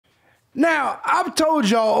Now, I've told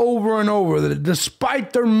y'all over and over that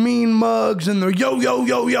despite their mean mugs and their yo,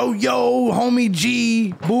 homie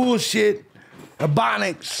G, bullshit,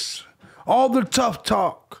 ebonics, all the tough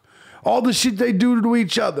talk, all the shit they do to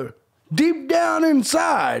each other, deep down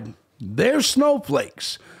inside, they're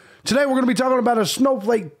snowflakes. Today, we're going to be talking about a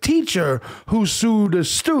snowflake teacher who sued a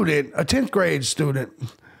student, a 10th grade student,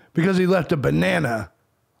 because he left a banana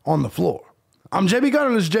on the floor. I'm JB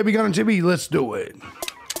Gunner, this is JB Gunner TV. Let's do it.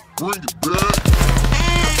 Bring it back.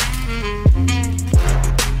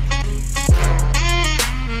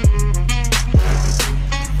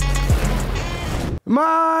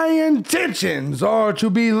 My intentions are to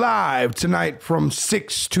be live tonight from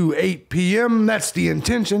 6 to 8 p.m. That's the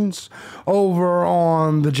intentions over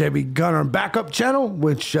on the JB Gunner backup channel,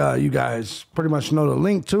 which you guys pretty much know the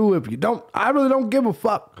link to. If you don't, I really don't give a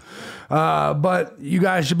fuck. But you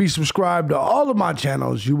guys should be subscribed to all of my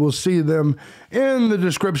channels. You will see them in the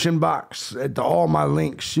description box at all my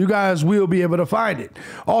links. You guys will be able to find it.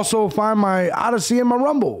 Also, find my Odyssey and my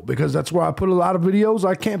Rumble, because that's where I put a lot of videos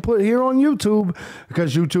I can't put here on YouTube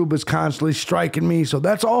because YouTube is constantly striking me. So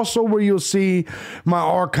that's also where you'll see my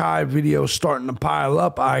archive videos starting to pile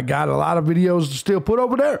up. I got a lot of videos to still put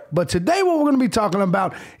over there. But today what we're going to be talking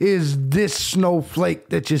about is this snowflake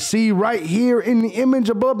that you see right here in the image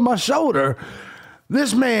above my shoulder.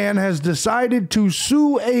 This man has decided to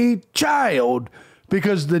sue a child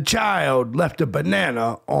because the child left a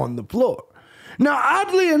banana on the floor. Now,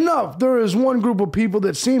 oddly enough, there is one group of people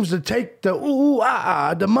that seems to take the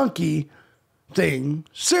the monkey thing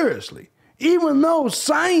seriously, even though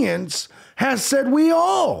science has said we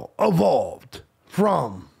all evolved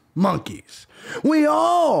from monkeys. We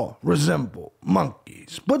all resemble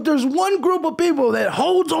monkeys. But there's one group of people that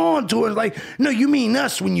holds on to it like, no, you mean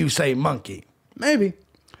us when you say monkey. Maybe.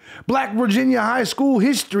 Black Virginia high school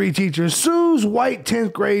history teacher sues white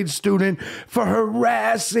 10th grade student for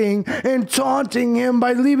harassing and taunting him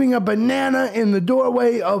by leaving a banana in the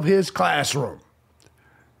doorway of his classroom.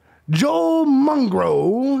 Joel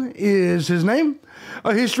Mungo is his name,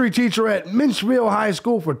 a history teacher at Menchville High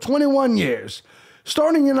School for 21 years.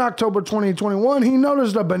 Starting in October 2021, he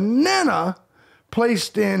noticed a banana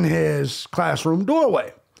placed in his classroom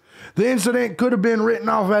doorway. The incident could have been written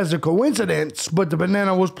off as a coincidence, but the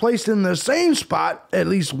banana was placed in the same spot at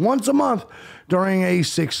least once a month during a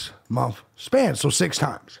 6-month span, so 6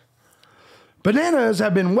 times. Bananas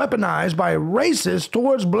have been weaponized by racists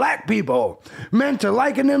towards black people, meant to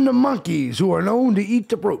liken them to monkeys who are known to eat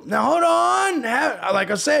the fruit. Now, hold on.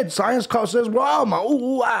 Like I said, science says, wow,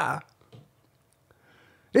 my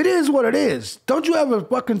It is what it is. Don't you have a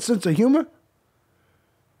fucking sense of humor?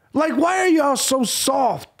 Like, why are y'all so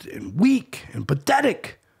soft and weak and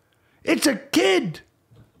pathetic? It's a kid.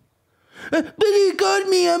 But he called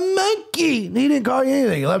me a monkey. He didn't call you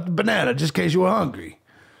anything. He left a banana just in case you were hungry.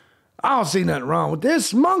 I don't see nothing wrong with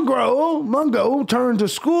this. Mungo turned to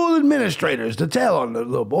school administrators to tell on the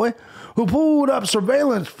little boy, who pulled up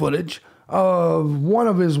surveillance footage of one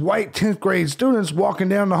of his white 10th grade students walking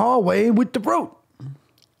down the hallway with the fruit.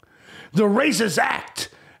 The racist act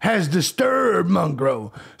has disturbed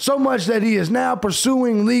Mungo so much that he is now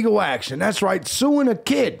pursuing legal action. That's right, suing a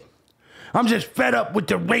kid. I'm just fed up with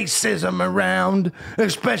the racism around,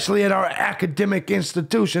 especially at our academic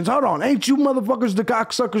institutions. Hold on, ain't you motherfuckers the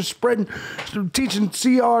cocksuckers teaching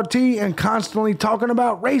CRT and constantly talking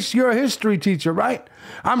about race? You're a history teacher, right?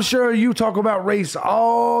 I'm sure you talk about race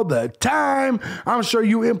all the time. I'm sure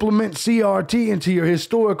you implement CRT into your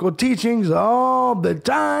historical teachings all the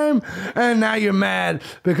time. And now you're mad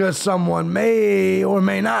because someone may or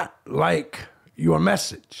may not like your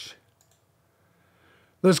message.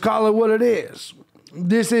 Let's call it what it is.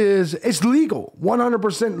 It's legal,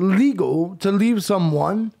 100% legal to leave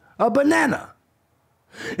someone a banana.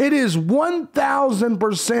 It is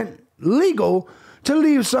 1,000% legal to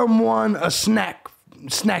leave someone a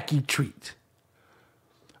snacky treat.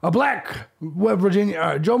 A black West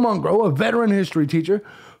Virginia, Joe Mungo, a veteran history teacher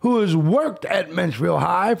who has worked at Menchville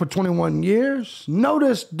High for 21 years,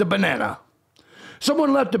 noticed the banana.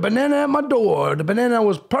 Someone left a banana at my door. The banana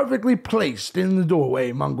was perfectly placed in the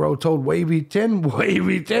doorway, Mungo told Wavy 10.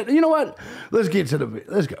 You know what? Let's get to the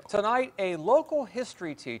video. Let's go. Tonight, a local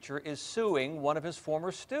history teacher is suing one of his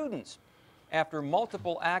former students after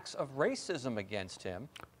multiple acts of racism against him.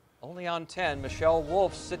 Only on 10, Michelle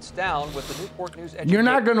Wolf sits down with the Newport News educator. You're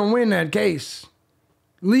not going to win that case.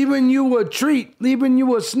 Leaving you a treat, leaving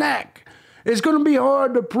you a snack. It's going to be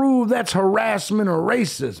hard to prove that's harassment or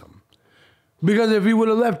racism. Because if he would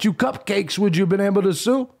have left you cupcakes, would you have been able to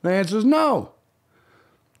sue? The answer is no.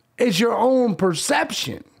 It's your own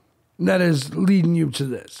perception that is leading you to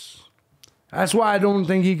this. That's why I don't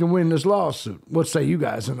think he can win this lawsuit. What say you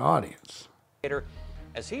guys in the audience?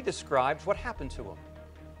 As he describes what happened to him.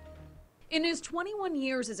 In his 21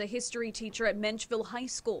 years as a history teacher at Menchville High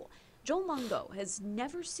School, Joel Mungo has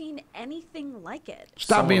never seen anything like it.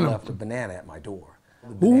 Someone left a banana at my door.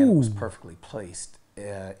 The banana was perfectly placed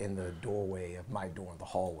in the doorway of my door in the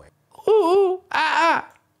hallway.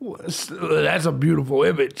 That's a beautiful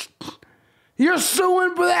image. You're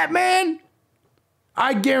suing for that, man?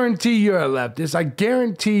 I guarantee you're a leftist. I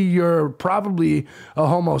guarantee you're probably a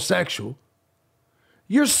homosexual.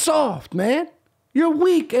 You're soft, man. You're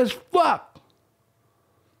weak as fuck.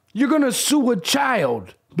 You're gonna sue a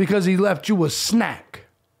child because he left you a snack.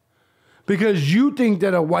 Because you think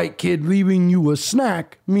that a white kid leaving you a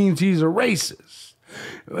snack means he's a racist.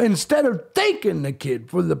 Instead of thanking the kid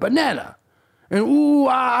for the banana and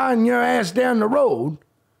and your ass down the road,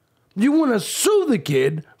 you want to sue the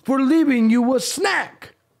kid for leaving you a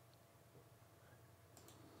snack.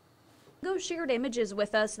 Mungo shared images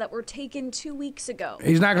with us that were taken 2 weeks ago.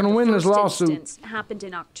 He's not going to win this lawsuit. The first instance happened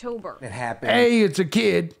in October. It happened. A, it's a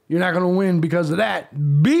kid. You're not going to win because of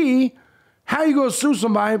that. B, how you going to sue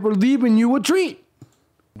somebody for leaving you a treat?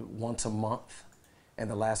 Once a month, and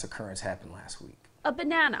the last occurrence happened last week. A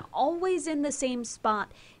banana, always in the same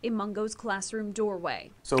spot in Mungo's classroom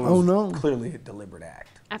doorway. So it was clearly a deliberate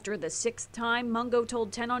act. After the 6th time, Mungo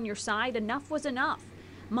told 10 on Your Side enough was enough.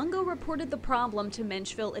 Mungo reported the problem to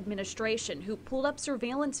Menchville administration, who pulled up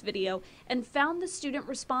surveillance video and found the student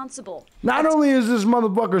responsible. Not only is this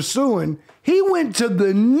motherfucker suing, he went to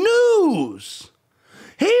the news.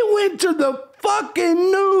 He went to the fucking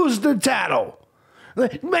news to tattle.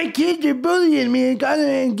 My kids are bullying me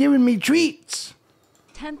and giving me treats.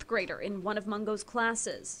 10th grader in one of Mungo's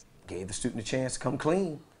classes. Gave the student a chance to come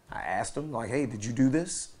clean. I asked him, like, hey, did you do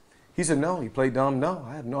this? He said, no. He played dumb. No,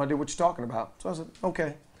 I have no idea what you're talking about. So I said,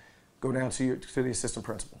 okay. Go down to the assistant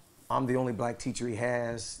principal. I'm the only black teacher he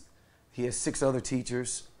has. He has 6 other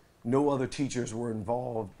teachers. No other teachers were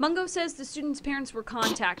involved. Mungo says the student's parents were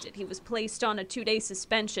contacted. He was placed on a 2-day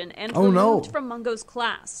suspension and removed from Mungo's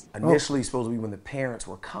class. Initially, supposed to be when the parents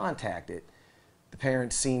were contacted, the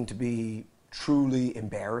parents seemed to be truly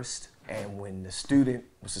embarrassed. And when the student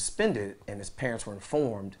was suspended and his parents were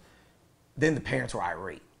informed, then the parents were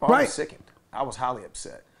irate. I was sickened. I was highly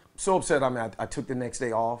upset. So upset, I mean, I took the next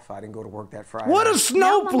day off. I didn't go to work that Friday. What a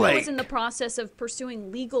snowflake! Now Mungo is in the process of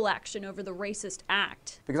pursuing legal action over the racist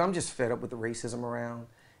act. Because I'm just fed up with the racism around,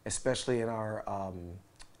 especially in our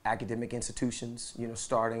academic institutions, you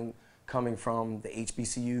know, coming from the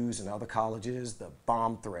HBCUs and other colleges, the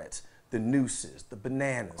bomb threats, the nooses, the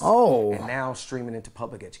bananas, and now streaming into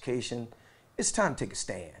public education. It's time to take a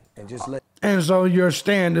stand and just let... And so your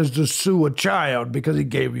stand is to sue a child because he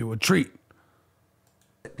gave you a treat.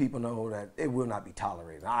 People know that it will not be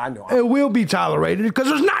tolerated. I know. It will be tolerated because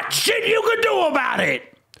there's not shit you can do about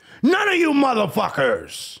it. None of you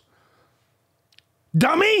motherfuckers.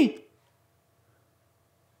 Dummy.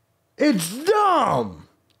 It's dumb.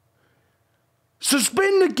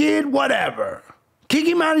 Suspend the kid, whatever. Kick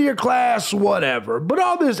him out of your class, whatever. But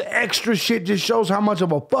all this extra shit just shows how much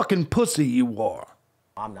of a fucking pussy you are.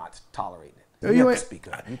 I'm not tolerating it. You have to speak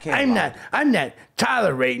up. You can't I'm not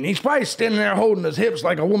tolerating. He's probably standing there holding his hips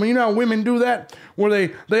like a woman. You know how women do that?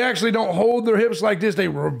 Where they actually don't hold their hips like this. They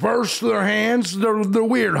reverse their hands. They're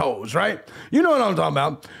weird hoes, right? You know what I'm talking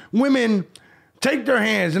about. Women take their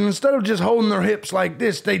hands and instead of just holding their hips like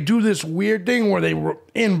this, they do this weird thing where they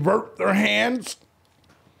invert their hands.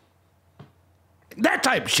 That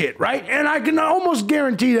type of shit, right? And I can almost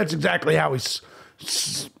guarantee that's exactly how he's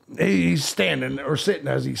standing or sitting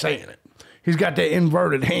as he's saying it. He's got the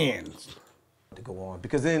inverted hands. To go on,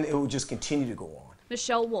 because then it will just continue to go on.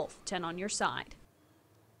 Michelle Wolf, 10 on Your Side.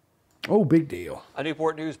 Oh, big deal. A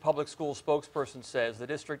Newport News public school spokesperson says the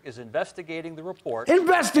district is investigating the report.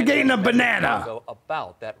 Investigating a banana.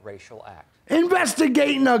 About that racial act.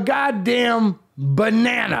 Investigating a goddamn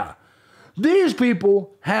banana. These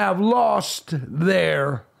people have lost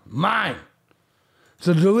their mind. It's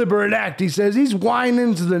a deliberate act. He says he's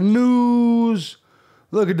whining to the news.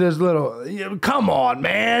 Look at this little, come on,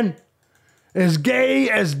 man. As gay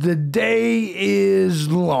as the day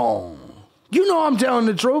is long. You know I'm telling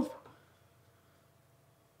the truth.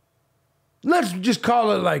 Let's just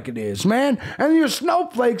call it like it is, man. And your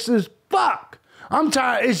snowflakes is fuck. I'm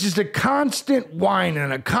tired. It's just a constant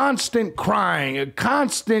whining, a constant crying, a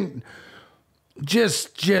constant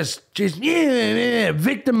just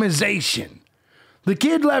victimization. The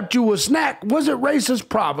kid left you a snack. Was it racist?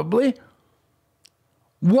 Probably.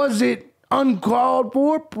 Was it uncalled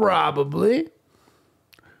for? Probably.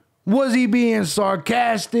 Was he being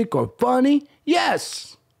sarcastic or funny?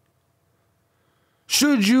 Yes.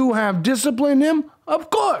 Should you have disciplined him? Of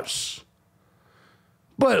course.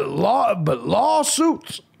 But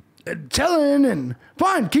lawsuits, telling, and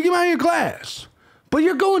fine, kick him out of your class. But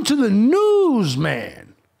you're going to the news,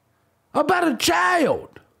 man, about a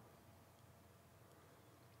child.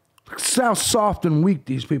 That's how soft and weak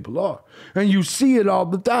these people are. And you see it all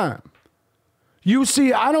the time. You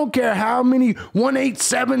see, I don't care how many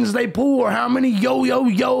 187s they pull or how many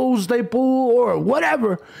yo-yo-yos they pull or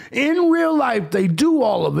whatever. In real life, they do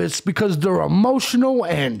all of this because they're emotional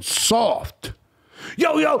and soft.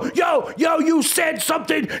 Yo, you said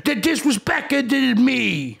something that disrespected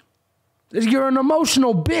me. You're an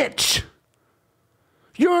emotional bitch.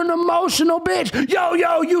 You're an emotional bitch.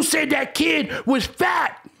 Yo, you said that kid was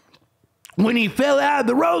fat when he fell out of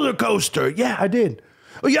the roller coaster. Yeah, I did.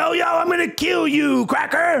 Yo, I'm gonna kill you,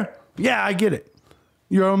 cracker. Yeah, I get it.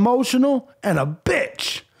 You're emotional and a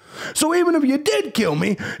bitch. So even if you did kill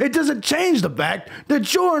me, it doesn't change the fact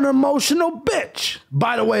that you're an emotional bitch.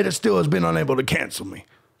 By the way, that still has been unable to cancel me.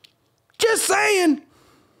 Just saying.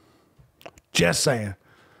 Just saying.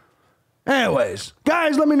 Anyways,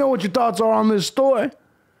 guys, let me know what your thoughts are on this story.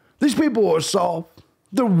 These people are soft.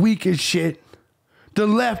 They're weak as shit. The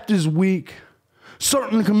left is weak.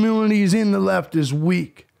 Certain communities in the left is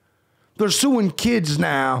weak. They're suing kids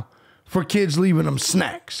now for kids leaving them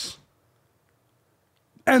snacks.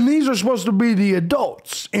 And these are supposed to be the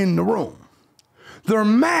adults in the room. They're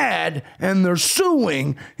mad and they're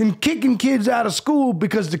suing and kicking kids out of school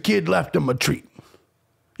because the kid left them a treat.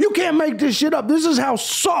 You can't make this shit up. This is how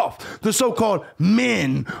soft the so-called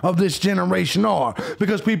men of this generation are,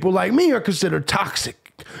 because people like me are considered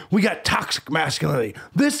toxic. We got toxic masculinity.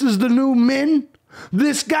 This is the new men.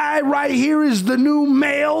 This guy right here is the new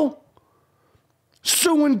male,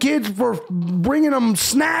 suing kids for bringing them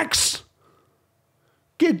snacks.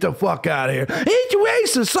 Get the fuck out of here. He's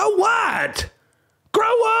racist, so what?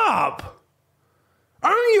 Grow up.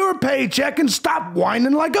 Earn your paycheck and stop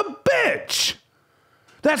whining like a bitch.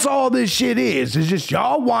 That's all this shit is. It's just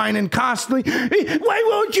y'all whining constantly. Why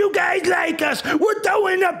won't you guys like us? We're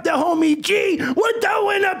throwing up the homie G. We're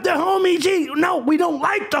throwing up the homie G. No, we don't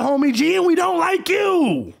like the homie G and we don't like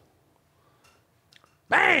you.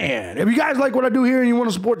 Man, if you guys like what I do here and you want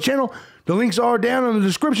to support the channel, the links are down in the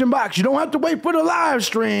description box. You don't have to wait for the live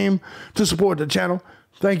stream to support the channel.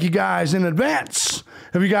 Thank you guys in advance.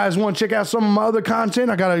 If you guys want to check out some of my other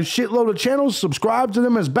content, I got a shitload of channels. Subscribe to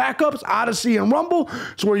them as backups. Odyssey and Rumble.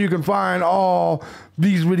 It's where you can find all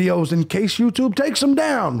these videos in case YouTube takes them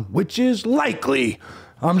down, which is likely.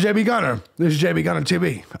 I'm JB Gunner. This is JB Gunner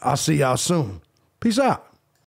TV. I'll see y'all soon. Peace out.